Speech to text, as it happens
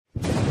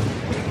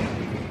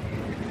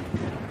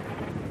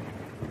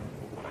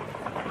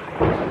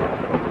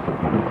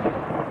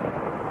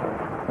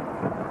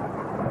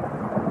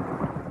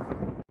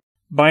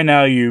by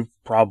now you've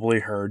probably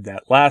heard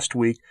that last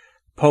week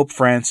Pope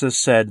Francis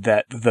said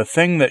that the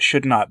thing that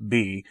should not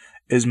be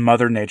is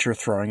Mother Nature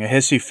throwing a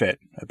hissy fit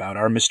about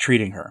our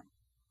mistreating her.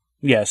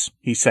 Yes,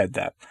 he said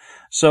that.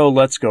 So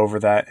let's go over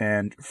that,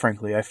 and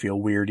frankly I feel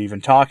weird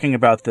even talking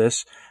about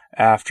this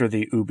after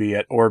the Ubi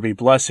et Orbi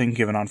blessing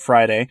given on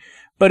Friday,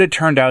 but it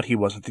turned out he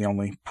wasn't the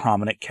only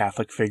prominent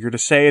Catholic figure to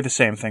say the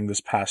same thing this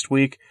past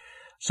week,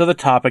 so the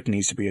topic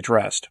needs to be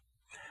addressed.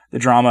 The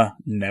drama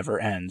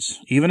never ends,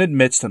 even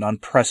amidst an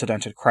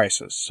unprecedented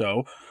crisis,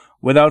 so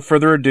without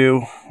further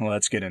ado,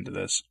 let's get into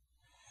this.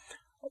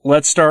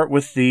 Let's start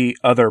with the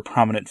other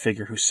prominent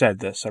figure who said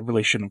this. I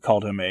really shouldn't have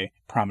called him a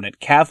prominent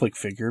Catholic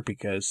figure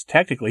because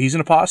technically he's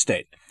an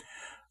apostate.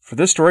 For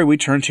this story, we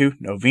turn to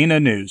Novena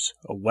News,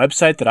 a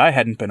website that I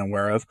hadn't been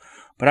aware of,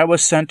 but I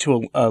was sent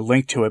to a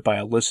link to it by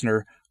a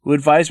listener who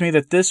advised me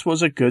that this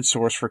was a good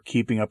source for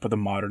keeping up with the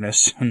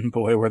modernists, and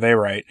boy, were they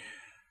right.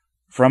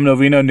 From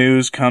Novena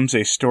News comes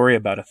a story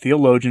about a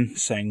theologian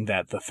saying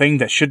that the thing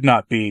that should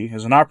not be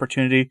is an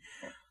opportunity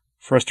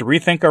for us to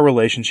rethink our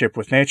relationship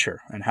with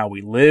nature and how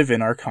we live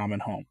in our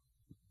common home.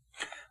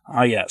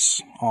 Ah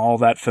yes, all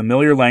that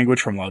familiar language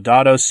from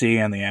Laudato Si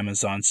and the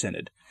Amazon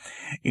Synod.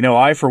 You know,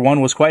 I for one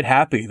was quite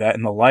happy that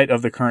in the light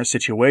of the current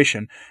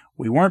situation,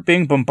 we weren't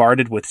being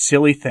bombarded with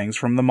silly things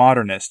from the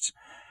modernists.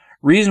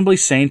 Reasonably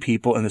sane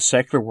people in the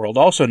secular world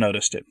also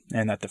noticed it,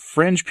 and that the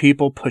fringe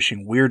people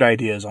pushing weird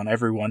ideas on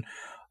everyone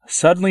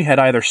suddenly had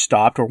either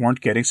stopped or weren't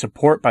getting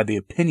support by the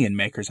opinion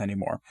makers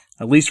anymore,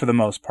 at least for the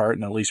most part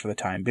and at least for the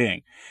time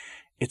being.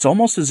 It's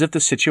almost as if the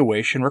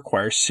situation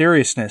requires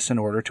seriousness in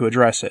order to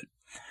address it.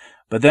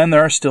 But then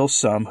there are still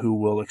some who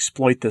will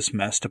exploit this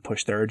mess to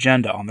push their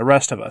agenda on the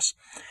rest of us.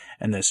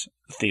 And this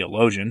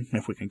theologian,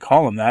 if we can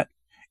call him that,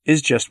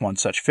 is just one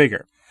such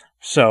figure.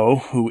 So,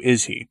 who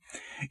is he?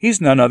 He's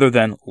none other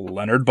than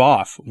Leonard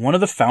Boff, one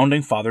of the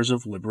founding fathers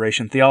of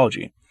liberation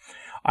theology.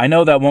 I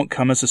know that won't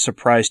come as a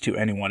surprise to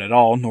anyone at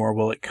all, nor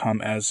will it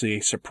come as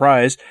a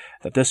surprise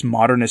that this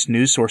modernist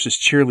news source is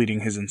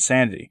cheerleading his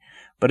insanity.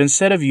 But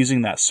instead of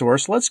using that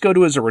source, let's go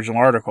to his original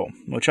article,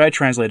 which I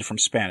translated from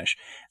Spanish.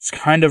 It's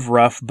kind of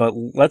rough, but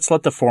let's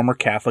let the former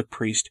Catholic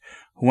priest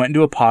who went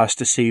into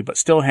apostasy but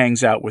still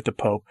hangs out with the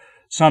Pope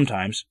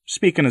sometimes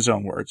speak in his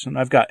own words, and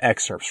I've got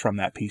excerpts from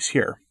that piece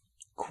here.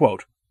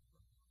 Quote,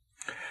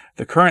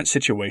 "The current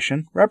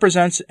situation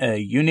represents a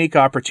unique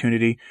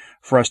opportunity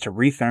for us to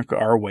rethink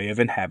our way of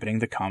inhabiting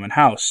the common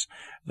house,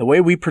 the way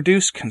we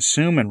produce,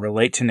 consume, and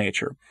relate to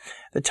nature.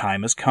 The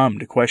time has come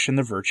to question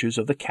the virtues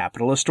of the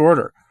capitalist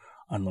order.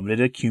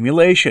 Unlimited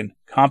accumulation,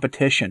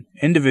 competition,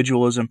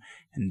 individualism,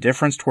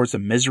 indifference towards the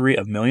misery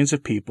of millions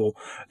of people,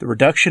 the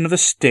reduction of the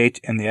state,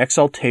 and the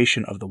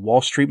exaltation of the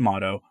Wall Street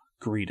motto,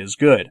 greed is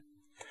good.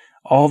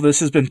 All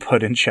this has been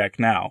put in check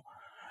now.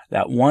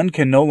 That one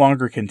can no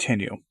longer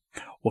continue.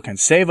 What can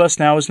save us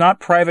now is not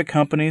private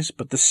companies,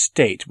 but the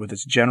state with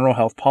its general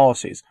health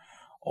policies,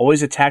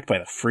 always attacked by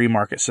the free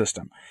market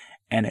system,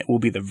 and it will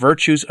be the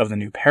virtues of the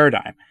new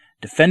paradigm,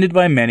 defended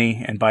by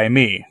many and by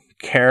me,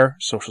 care,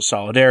 social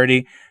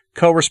solidarity,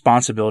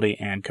 co-responsibility,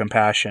 and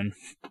compassion."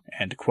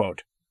 End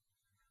quote.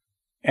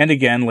 And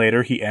again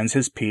later he ends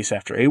his piece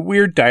after a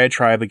weird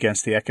diatribe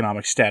against the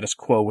economic status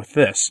quo with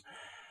this,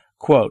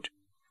 quote,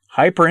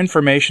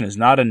 "Hyperinformation is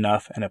not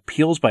enough, and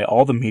appeals by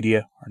all the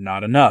media are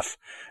not enough.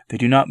 They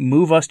do not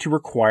move us to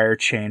require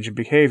change in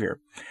behavior.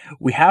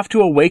 We have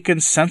to awaken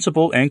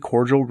sensible and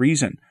cordial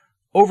reason,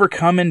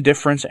 overcome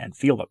indifference, and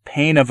feel the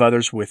pain of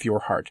others with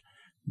your heart.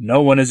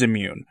 No one is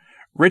immune.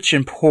 Rich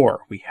and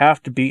poor, we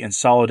have to be in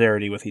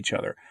solidarity with each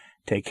other.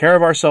 Take care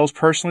of ourselves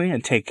personally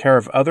and take care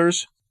of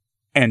others,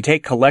 and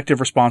take collective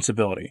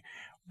responsibility.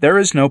 There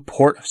is no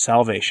port of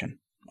salvation.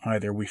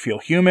 Either we feel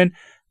human,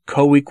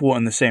 co-equal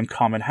in the same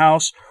common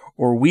house,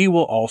 or we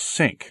will all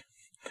sink."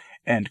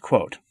 End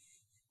quote.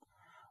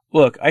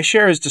 Look, I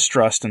share his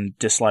distrust and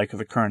dislike of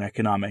the current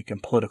economic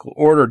and political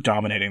order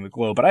dominating the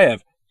globe, but I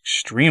have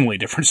extremely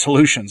different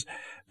solutions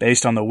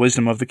based on the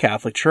wisdom of the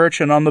Catholic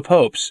Church and on the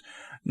popes,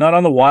 not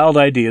on the wild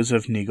ideas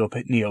of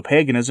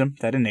neo-paganism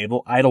that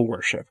enable idol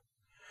worship.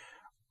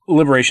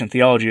 Liberation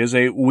theology is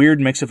a weird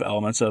mix of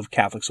elements of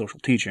Catholic social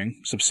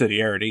teaching,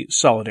 subsidiarity,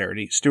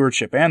 solidarity,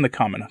 stewardship, and the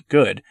common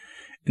good,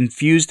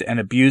 infused and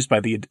abused by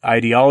the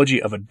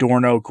ideology of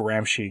Adorno,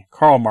 Gramsci,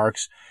 Karl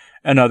Marx,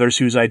 and others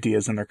whose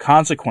ideas and their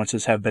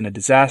consequences have been a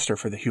disaster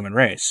for the human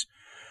race.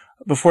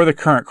 Before the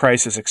current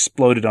crisis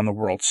exploded on the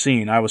world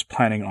scene, I was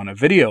planning on a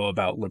video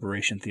about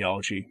liberation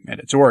theology and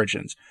its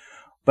origins,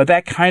 but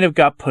that kind of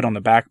got put on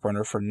the back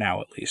burner for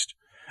now at least.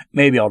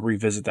 Maybe I'll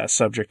revisit that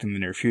subject in the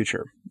near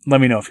future.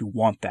 Let me know if you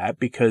want that,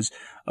 because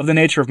of the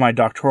nature of my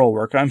doctoral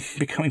work, I'm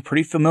becoming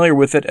pretty familiar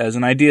with it as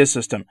an idea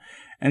system,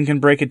 and can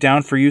break it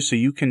down for you so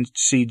you can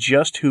see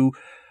just who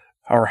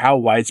or how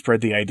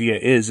widespread the idea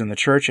is in the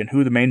church and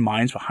who the main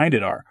minds behind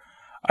it are.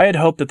 I had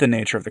hoped that the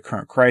nature of the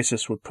current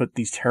crisis would put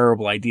these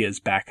terrible ideas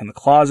back in the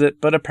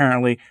closet, but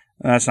apparently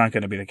that's not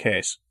going to be the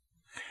case.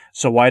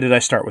 So why did I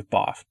start with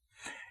Boff?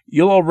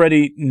 You'll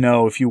already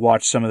know if you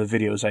watched some of the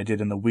videos I did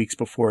in the weeks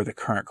before the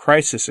current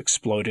crisis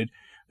exploded,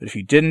 but if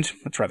you didn't,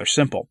 it's rather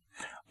simple.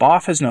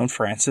 Boff has known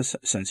Francis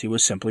since he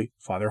was simply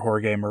Father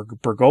Jorge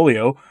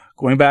Bergoglio,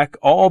 going back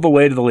all the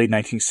way to the late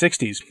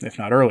 1960s, if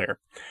not earlier.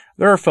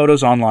 There are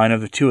photos online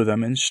of the two of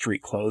them in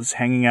street clothes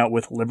hanging out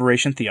with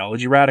liberation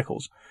theology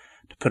radicals.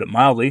 To put it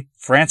mildly,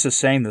 Francis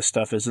saying this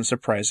stuff isn't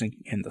surprising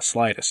in the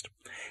slightest.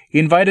 He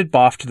invited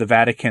Boff to the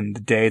Vatican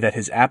the day that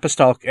his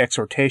apostolic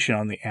exhortation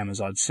on the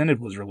Amazon Synod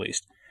was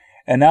released,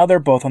 and now they're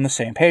both on the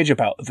same page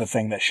about the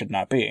thing that should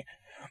not be.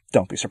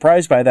 Don't be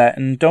surprised by that,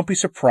 and don't be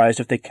surprised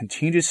if they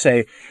continue to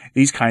say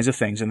these kinds of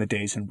things in the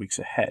days and weeks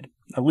ahead,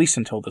 at least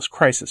until this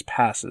crisis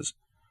passes.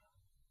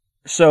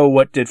 So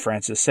what did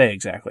Francis say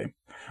exactly?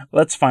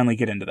 Let's finally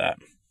get into that.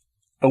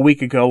 A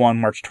week ago,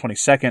 on March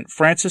 22nd,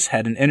 Francis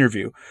had an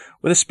interview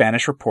with a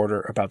Spanish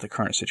reporter about the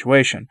current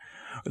situation.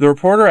 The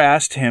reporter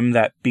asked him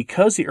that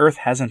because the earth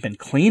hasn't been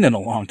clean in a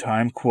long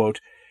time,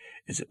 quote,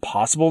 "Is it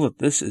possible that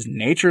this is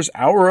nature's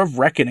hour of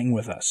reckoning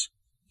with us?"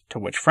 To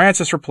which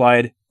Francis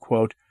replied,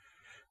 quote,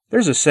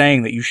 "There's a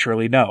saying that you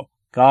surely know.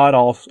 God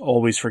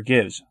always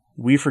forgives.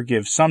 We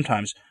forgive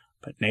sometimes,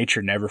 but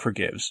nature never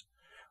forgives.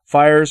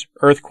 Fires,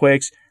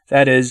 earthquakes,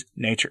 that is,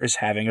 nature is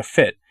having a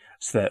fit,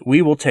 so that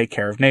we will take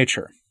care of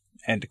nature."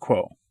 End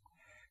quote.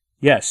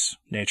 Yes,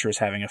 nature is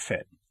having a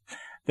fit.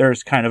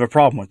 There's kind of a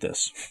problem with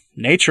this.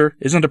 Nature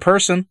isn't a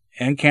person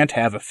and can't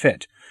have a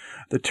fit.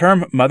 The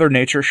term Mother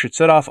Nature should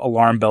set off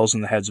alarm bells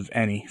in the heads of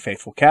any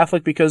faithful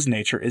Catholic because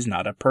nature is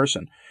not a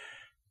person.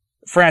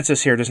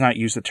 Francis here does not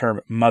use the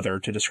term mother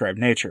to describe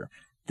nature,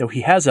 though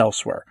he has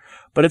elsewhere,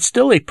 but it's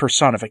still a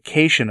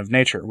personification of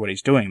nature, what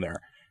he's doing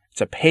there.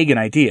 It's a pagan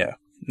idea.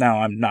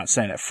 Now, I'm not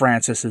saying that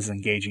Francis is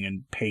engaging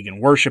in pagan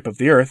worship of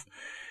the earth.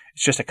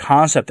 It's just a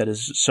concept that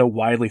is so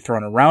widely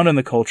thrown around in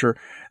the culture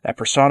that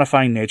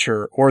personifying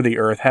nature or the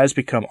earth has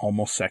become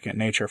almost second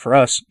nature for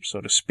us, so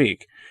to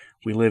speak.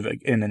 We live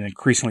in an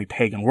increasingly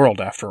pagan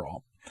world, after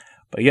all.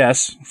 But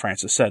yes,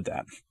 Francis said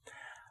that.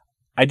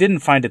 I didn't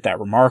find it that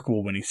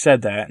remarkable when he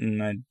said that,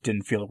 and I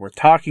didn't feel it worth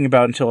talking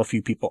about until a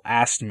few people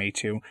asked me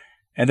to,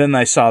 and then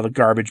I saw the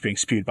garbage being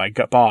spewed by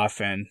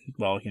Boff, and,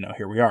 well,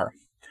 here we are.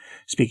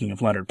 Speaking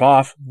of Leonard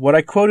Boff, what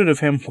I quoted of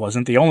him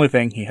wasn't the only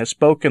thing he has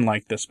spoken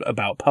like this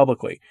about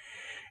publicly.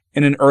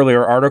 In an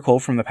earlier article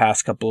from the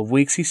past couple of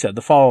weeks, he said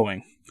the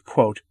following,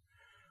 quote,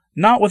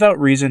 "Not without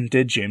reason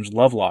did James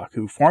Lovelock,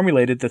 who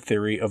formulated the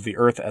theory of the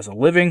Earth as a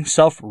living,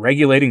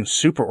 self-regulating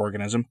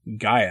superorganism,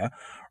 Gaia,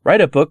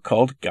 write a book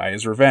called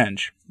Gaia's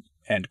Revenge."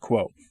 End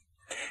quote.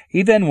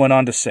 He then went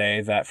on to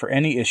say that for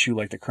any issue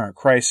like the current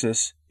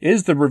crisis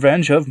is the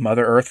revenge of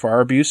Mother Earth for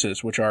our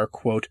abuses, which are,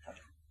 quote,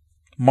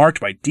 "marked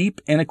by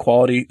deep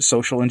inequality,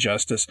 social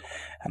injustice,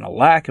 and a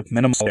lack of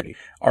minimum solidarity,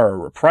 are a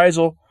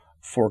reprisal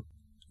for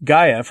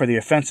Gaia for the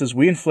offenses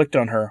we inflict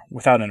on her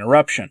without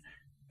interruption.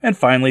 And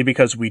finally,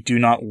 because we do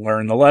not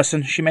learn the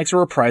lesson, she makes a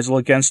reprisal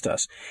against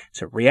us.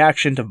 It's a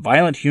reaction to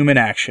violent human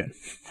action."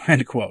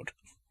 End quote.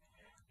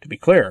 To be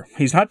clear,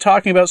 he's not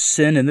talking about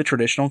sin in the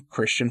traditional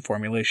Christian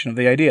formulation of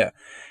the idea.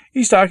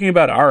 He's talking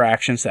about our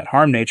actions that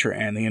harm nature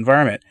and the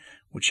environment,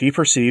 which he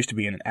perceives to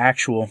be an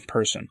actual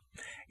person.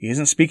 He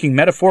isn't speaking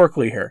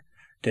metaphorically here.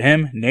 To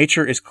him,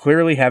 nature is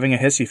clearly having a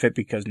hissy fit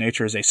because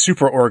nature is a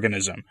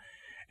superorganism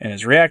and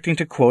is reacting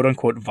to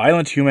quote-unquote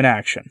violent human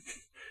action.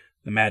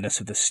 The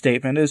madness of this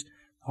statement is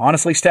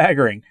honestly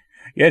staggering.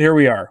 Yet here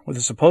we are, with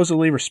a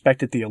supposedly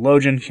respected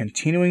theologian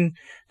continuing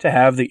to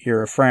have the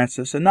ear of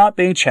Francis and not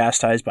being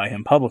chastised by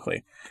him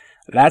publicly.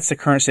 That's the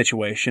current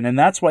situation, and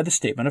that's why the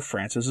statement of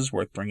Francis is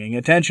worth bringing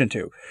attention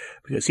to,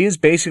 because he is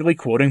basically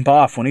quoting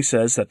Boff when he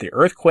says that the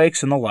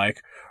earthquakes and the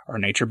like are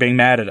nature being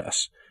mad at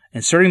us,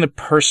 inserting the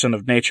person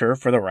of nature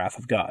for the wrath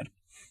of God.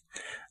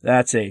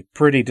 That's a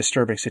pretty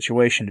disturbing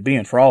situation to be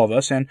in for all of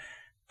us, and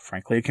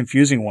frankly a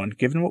confusing one,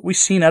 given what we've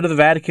seen out of the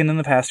Vatican in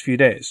the past few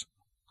days.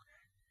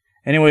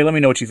 Anyway, let me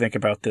know what you think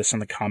about this in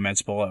the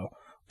comments below.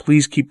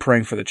 Please keep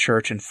praying for the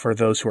Church and for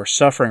those who are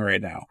suffering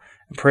right now,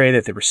 and pray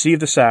that they receive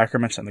the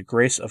sacraments and the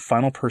grace of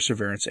final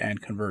perseverance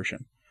and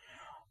conversion.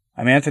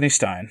 I'm Anthony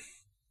Stein.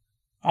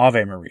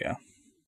 Ave Maria.